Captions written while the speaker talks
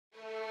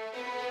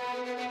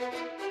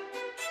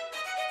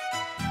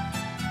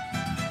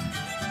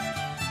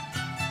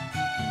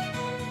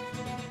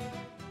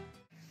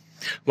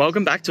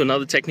Welcome back to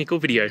another technical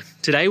video.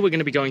 Today we're going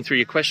to be going through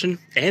your question,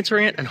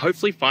 answering it, and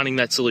hopefully finding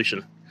that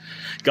solution.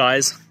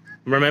 Guys,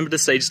 remember to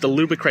stay just a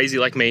little bit crazy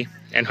like me,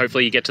 and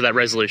hopefully you get to that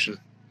resolution.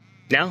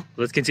 Now,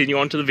 let's continue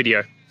on to the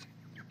video.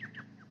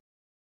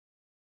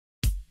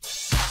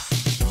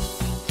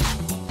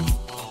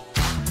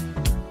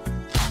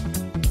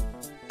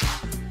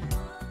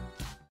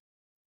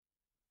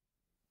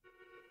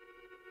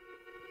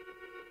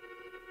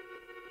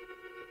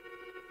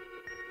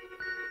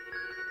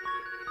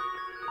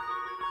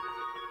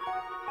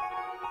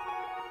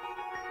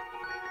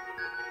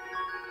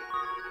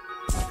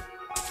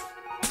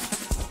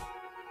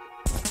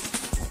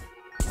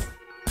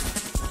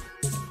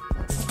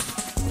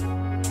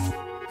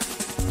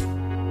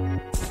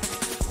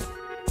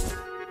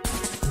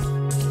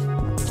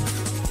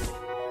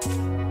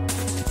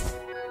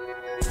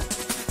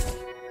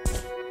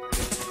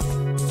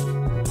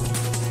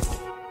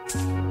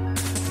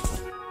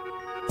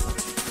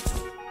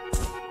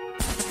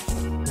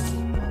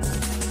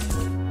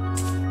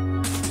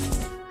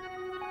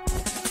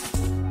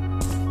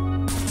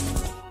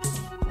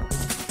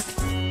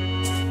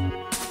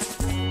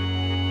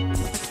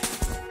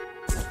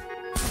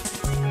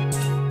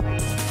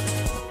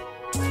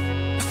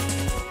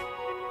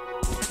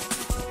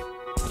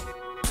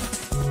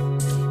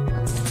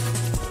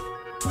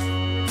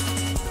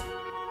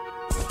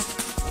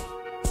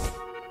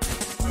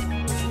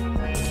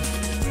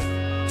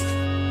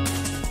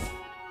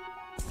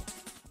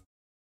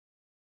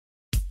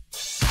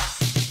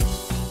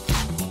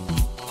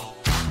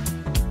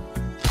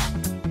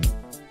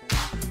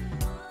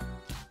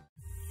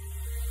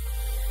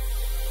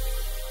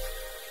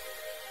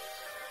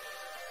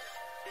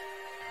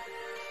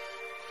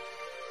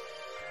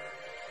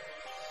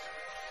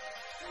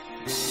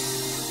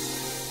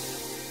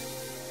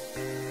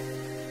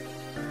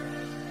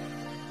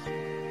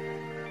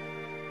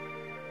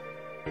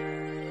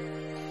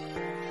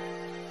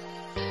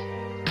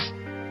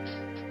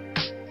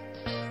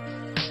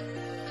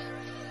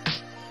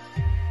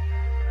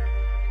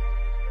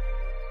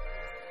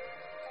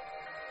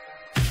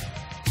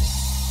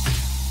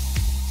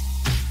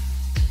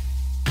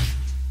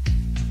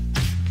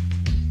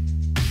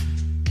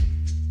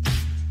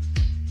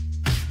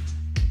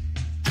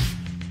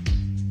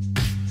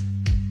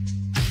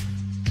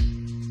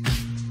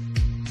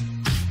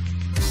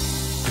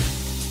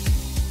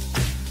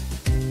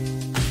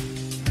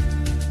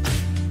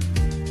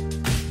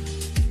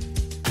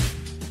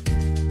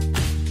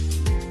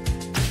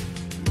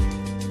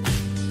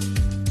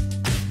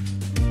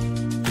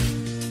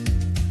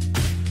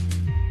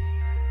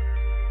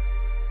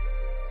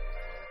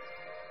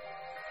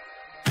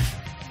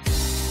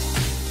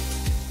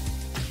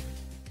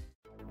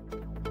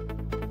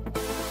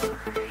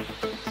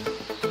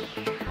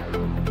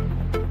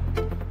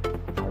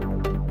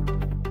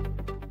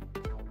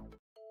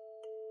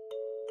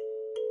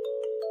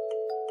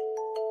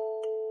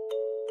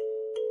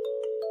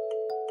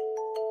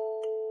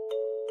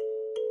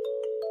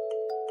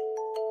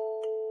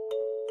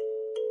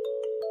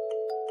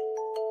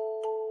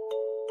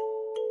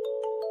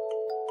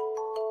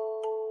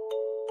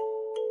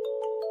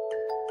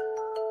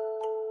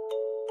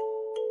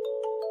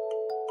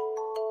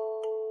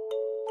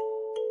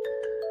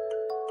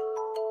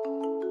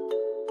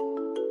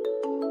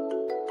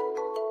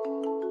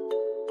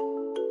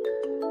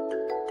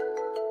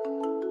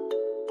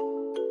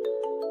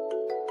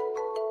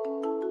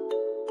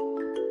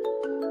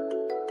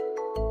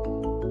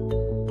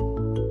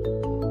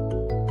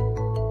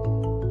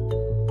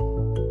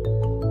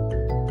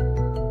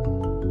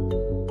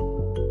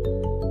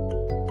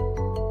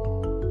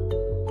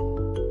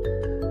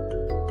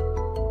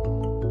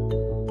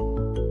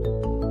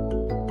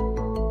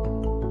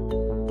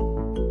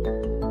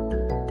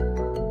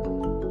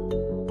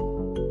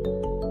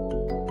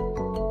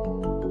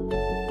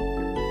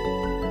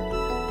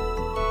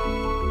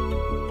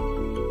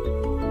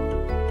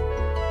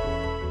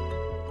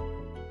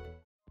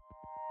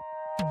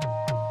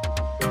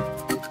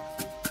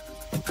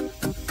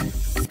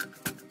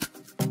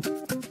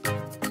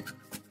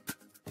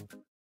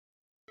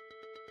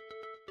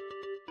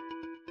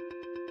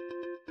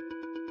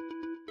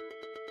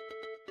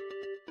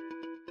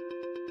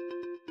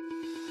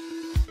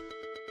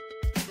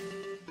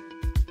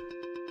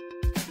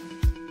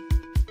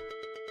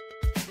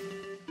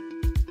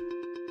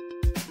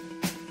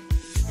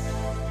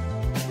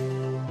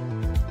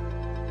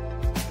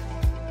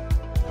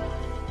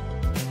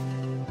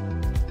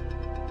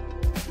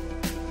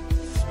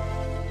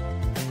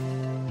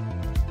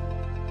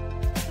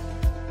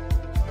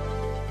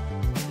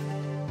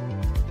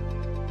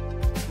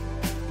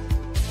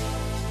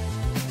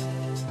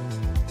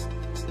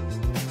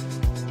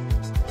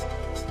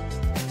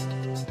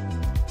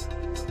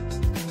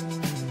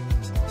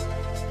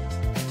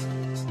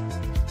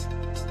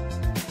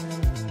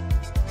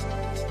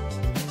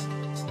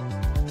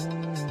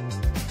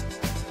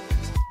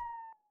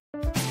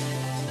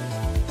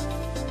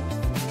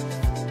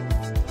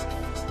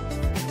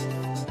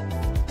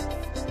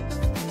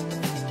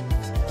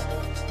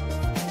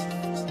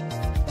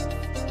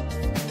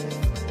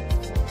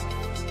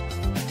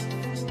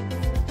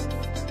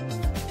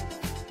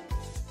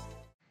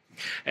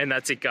 And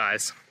that's it,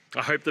 guys.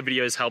 I hope the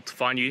videos helped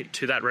find you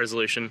to that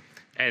resolution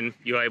and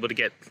you're able to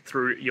get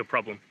through your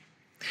problem.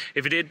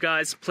 If it did,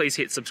 guys, please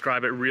hit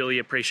subscribe. I really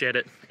appreciate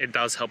it. It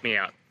does help me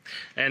out.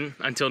 And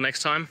until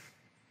next time,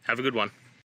 have a good one.